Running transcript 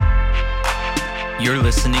You're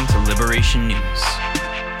listening to Liberation News,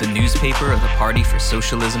 the newspaper of the Party for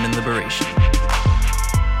Socialism and Liberation.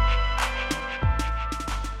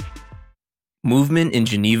 Movement in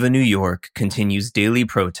Geneva, New York continues daily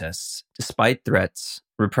protests despite threats,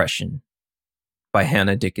 repression. By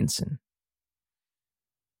Hannah Dickinson.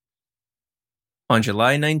 On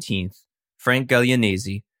July 19th, Frank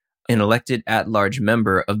Gallianesi, an elected at-large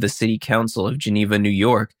member of the City Council of Geneva, New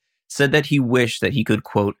York, said that he wished that he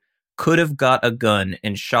could have got a gun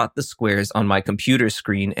and shot the squares on my computer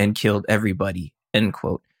screen and killed everybody, end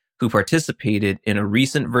quote, who participated in a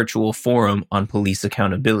recent virtual forum on police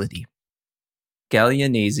accountability.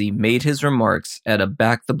 Gallianesi made his remarks at a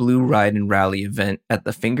Back the Blue Ride and Rally event at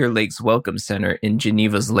the Finger Lakes Welcome Center in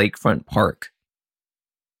Geneva's Lakefront Park.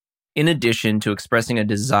 In addition to expressing a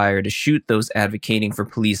desire to shoot those advocating for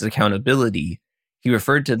police accountability, he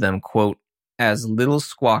referred to them, quote, as little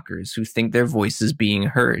squawkers who think their voice is being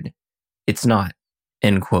heard. It's not,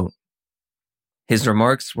 end quote. His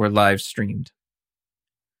remarks were live streamed.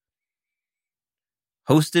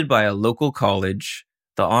 Hosted by a local college,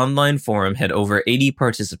 the online forum had over 80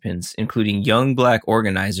 participants, including young Black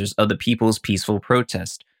organizers of the People's Peaceful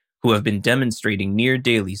Protest, who have been demonstrating near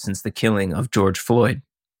daily since the killing of George Floyd.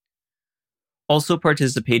 Also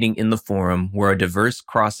participating in the forum were a diverse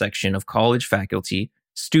cross-section of college faculty,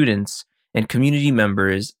 students, and community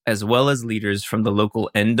members, as well as leaders from the local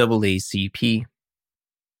NAACP.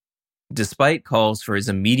 Despite calls for his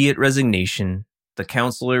immediate resignation, the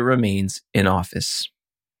counselor remains in office.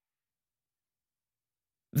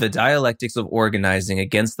 The dialectics of organizing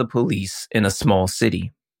against the police in a small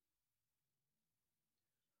city.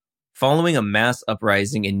 Following a mass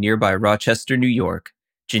uprising in nearby Rochester, New York,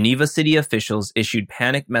 Geneva city officials issued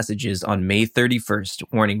panic messages on May 31st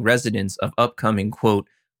warning residents of upcoming, quote,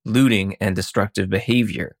 looting and destructive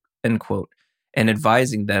behavior, end quote, and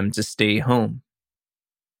advising them to stay home.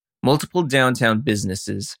 Multiple downtown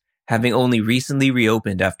businesses, having only recently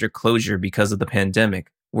reopened after closure because of the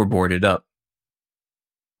pandemic, were boarded up.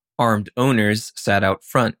 Armed owners sat out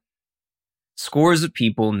front. Scores of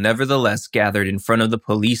people nevertheless gathered in front of the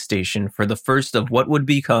police station for the first of what would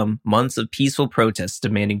become months of peaceful protests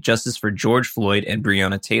demanding justice for George Floyd and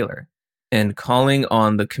Breonna Taylor, and calling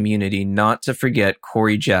on the community not to forget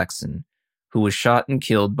Corey Jackson, who was shot and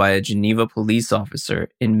killed by a Geneva police officer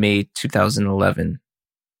in May 2011.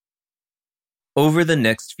 Over the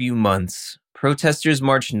next few months, protesters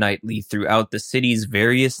marched nightly throughout the city's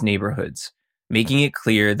various neighborhoods, making it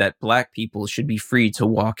clear that Black people should be free to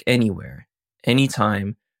walk anywhere,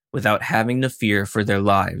 anytime, without having to fear for their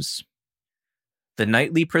lives. The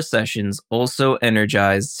nightly processions also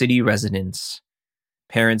energized city residents.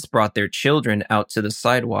 Parents brought their children out to the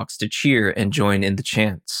sidewalks to cheer and join in the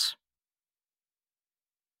chants.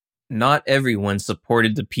 Not everyone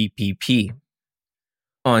supported the PPP.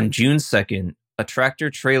 On June 2nd, a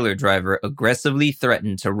tractor-trailer driver aggressively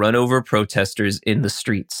threatened to run over protesters in the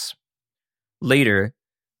streets. Later,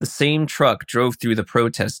 the same truck drove through the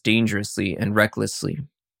protests dangerously and recklessly.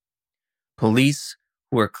 Police,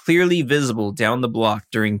 who were clearly visible down the block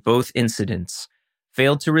during both incidents,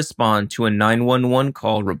 failed to respond to a 911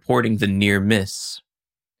 call reporting the near miss.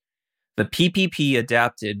 The PPP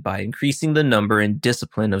adapted by increasing the number and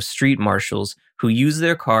discipline of street marshals who use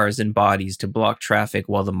their cars and bodies to block traffic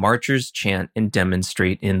while the marchers chant and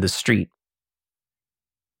demonstrate in the street.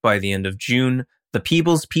 By the end of June, the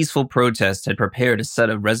People's Peaceful Protest had prepared a set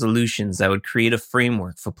of resolutions that would create a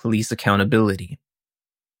framework for police accountability.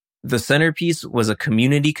 The centerpiece was a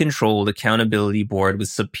community-controlled accountability board with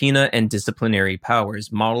subpoena and disciplinary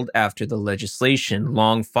powers modeled after the legislation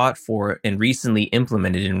long fought for and recently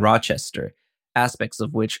implemented in Rochester, aspects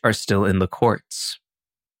of which are still in the courts.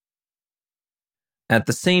 At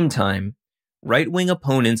the same time, right-wing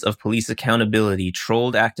opponents of police accountability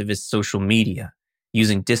trolled activist social media,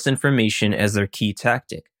 using disinformation as their key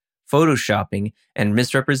tactic, photoshopping and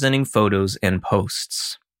misrepresenting photos and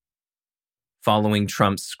posts. Following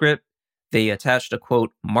Trump's script, they attached a,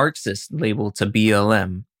 quote, Marxist label to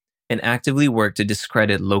BLM and actively worked to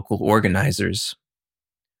discredit local organizers.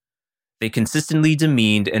 They consistently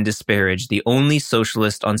demeaned and disparaged the only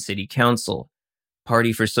socialist on city council,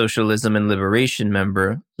 Party for Socialism and Liberation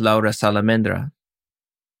member Laura Salamandra.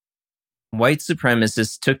 White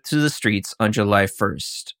supremacists took to the streets on July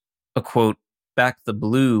 1st. A, quote, Back the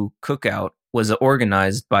Blue cookout was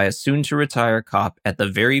organized by a soon-to-retire cop at the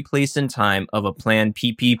very place and time of a planned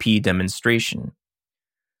PPP demonstration.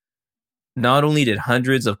 Not only did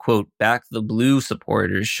hundreds of, quote, Back the Blue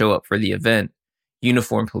supporters show up for the event,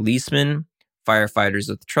 uniformed policemen, firefighters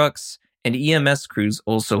with trucks, and EMS crews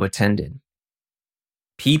also attended.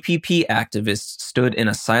 PPP activists stood in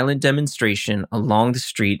a silent demonstration along the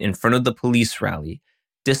street in front of the police rally,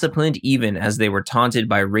 disciplined even as they were taunted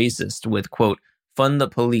by racists with, quote, "fund the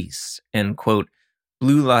police," and, quote,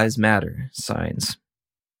 "Blue Lives Matter" signs.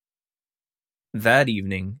 That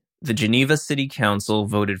evening, the Geneva City Council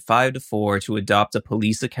voted 5-4 to adopt a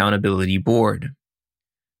police accountability board.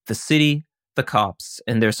 The city, the cops,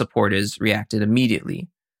 and their supporters reacted immediately,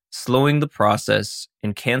 slowing the process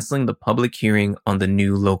and canceling the public hearing on the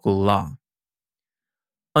new local law.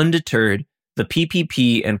 Undeterred, the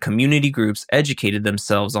PPP and community groups educated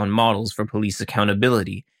themselves on models for police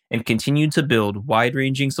accountability and continued to build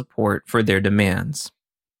wide-ranging support for their demands.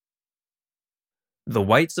 The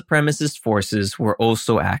white supremacist forces were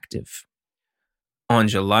also active. On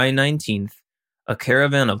July 19th, a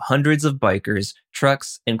caravan of hundreds of bikers,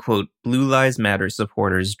 trucks, and, quote, "Blue Lives Matter"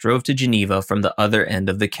 supporters drove to Geneva from the other end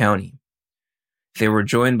of the county. They were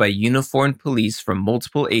joined by uniformed police from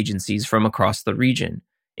multiple agencies from across the region,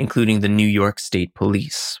 including the New York State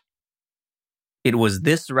Police. It was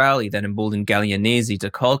this rally that emboldened Gallianesi to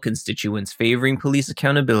call constituents favoring police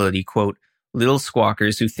accountability, quote, "little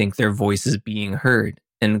squawkers who think their voice is being heard,"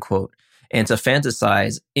 end quote, and to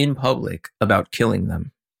fantasize in public about killing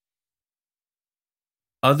them.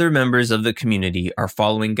 Other members of the community are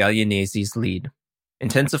following Gallianesi's lead,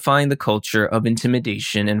 intensifying the culture of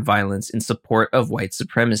intimidation and violence in support of white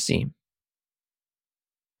supremacy.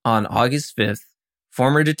 On August 5th,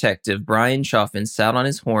 former detective Brian Chaffin sat on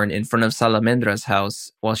his horn in front of Salamendra's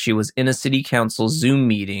house while she was in a city council Zoom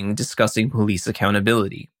meeting discussing police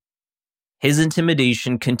accountability. His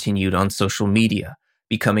intimidation continued on social media,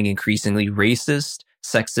 becoming increasingly racist,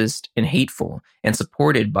 sexist, and hateful, and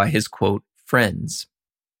supported by his, quote, "friends."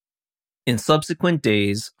 In subsequent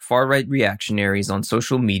days, far-right reactionaries on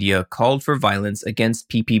social media called for violence against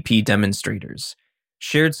PPP demonstrators,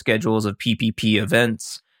 shared schedules of PPP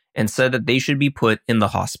events, and said that they should be put in the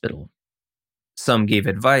hospital. Some gave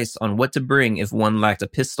advice on what to bring if one lacked a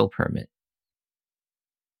pistol permit.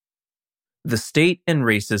 The state and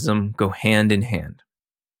racism go hand in hand.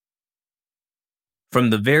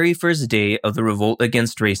 From the very first day of the revolt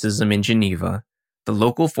against racism in Geneva, the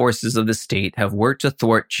local forces of the state have worked to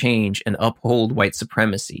thwart change and uphold white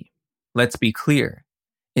supremacy. Let's be clear.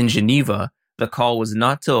 In Geneva, the call was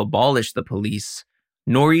not to abolish the police,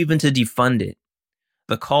 nor even to defund it.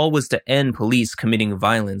 The call was to end police committing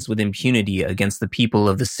violence with impunity against the people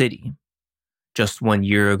of the city. Just 1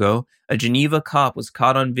 year ago, a Geneva cop was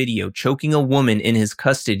caught on video choking a woman in his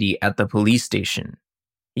custody at the police station.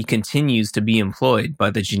 He continues to be employed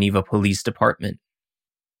by the Geneva Police Department.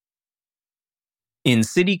 In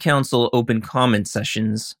city council open comment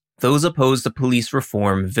sessions, those opposed to police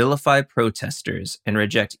reform vilify protesters and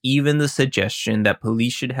reject even the suggestion that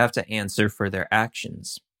police should have to answer for their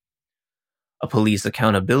actions. A police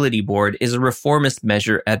accountability board is a reformist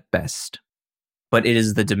measure at best, but it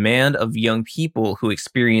is the demand of young people who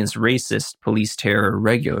experience racist police terror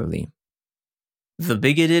regularly. The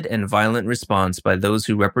bigoted and violent response by those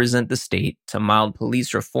who represent the state to mild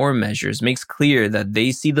police reform measures makes clear that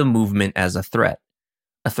they see the movement as a threat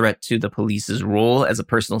to the police's role as a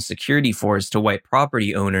personal security force to white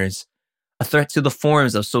property owners, a threat to the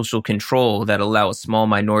forms of social control that allow a small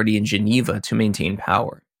minority in Geneva to maintain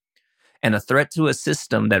power, and a threat to a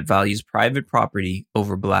system that values private property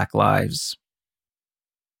over Black lives.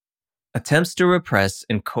 Attempts to repress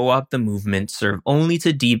and co-opt the movement serve only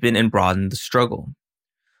to deepen and broaden the struggle.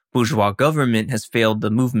 Bourgeois government has failed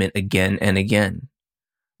the movement again and again.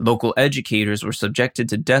 Local educators were subjected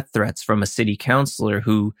to death threats from a city councilor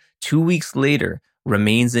who, 2 weeks later,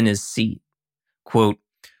 remains in his seat. Quote,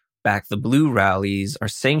 "Back the Blue rallies are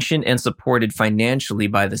sanctioned and supported financially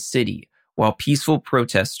by the city, while peaceful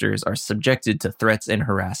protesters are subjected to threats and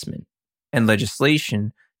harassment. And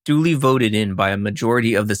legislation, duly voted in by a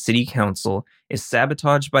majority of the city council, is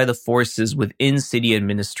sabotaged by the forces within city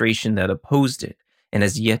administration that opposed it and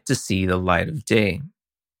has yet to see the light of day."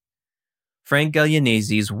 Frank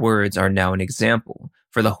Gallianesi's words are now an example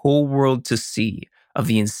for the whole world to see of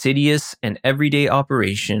the insidious and everyday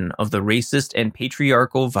operation of the racist and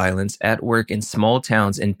patriarchal violence at work in small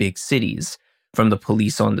towns and big cities, from the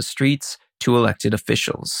police on the streets to elected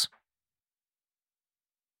officials.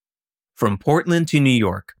 From Portland to New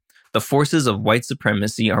York, the forces of white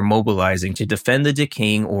supremacy are mobilizing to defend the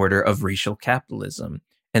decaying order of racial capitalism,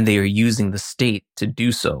 and they are using the state to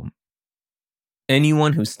do so.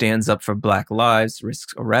 Anyone who stands up for Black lives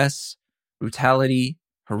risks arrests, brutality,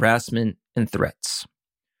 harassment, and threats.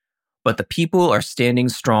 But the people are standing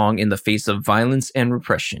strong in the face of violence and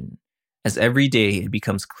repression, as every day it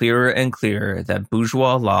becomes clearer and clearer that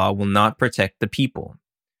bourgeois law will not protect the people.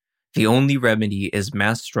 The only remedy is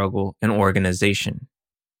mass struggle and organization.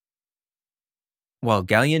 While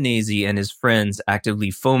Gallianese and his friends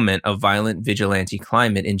actively foment a violent vigilante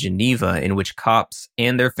climate in Geneva in which cops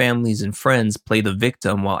and their families and friends play the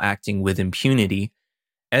victim while acting with impunity,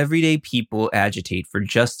 everyday people agitate for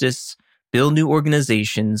justice, build new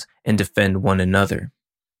organizations, and defend one another.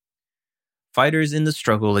 Fighters in the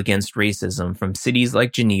struggle against racism from cities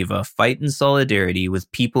like Geneva fight in solidarity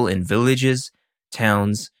with people in villages,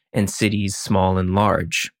 towns, and cities small and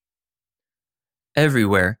large.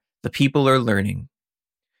 Everywhere, the people are learning.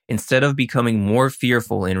 Instead of becoming more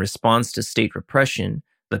fearful in response to state repression,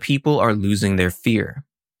 the people are losing their fear.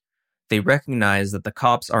 They recognize that the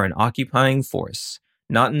cops are an occupying force,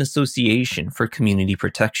 not an association for community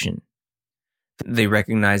protection. They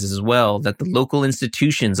recognize as well that the local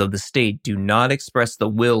institutions of the state do not express the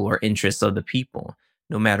will or interests of the people,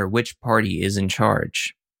 no matter which party is in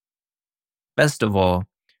charge. Best of all,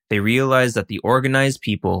 they realize that the organized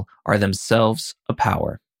people are themselves a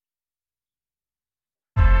power.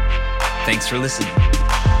 Thanks for listening.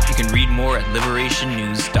 You can read more at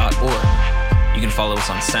liberationnews.org. You can follow us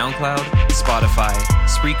on SoundCloud, Spotify,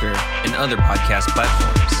 Spreaker, and other podcast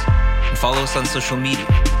platforms. And follow us on social media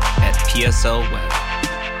at PSL Web.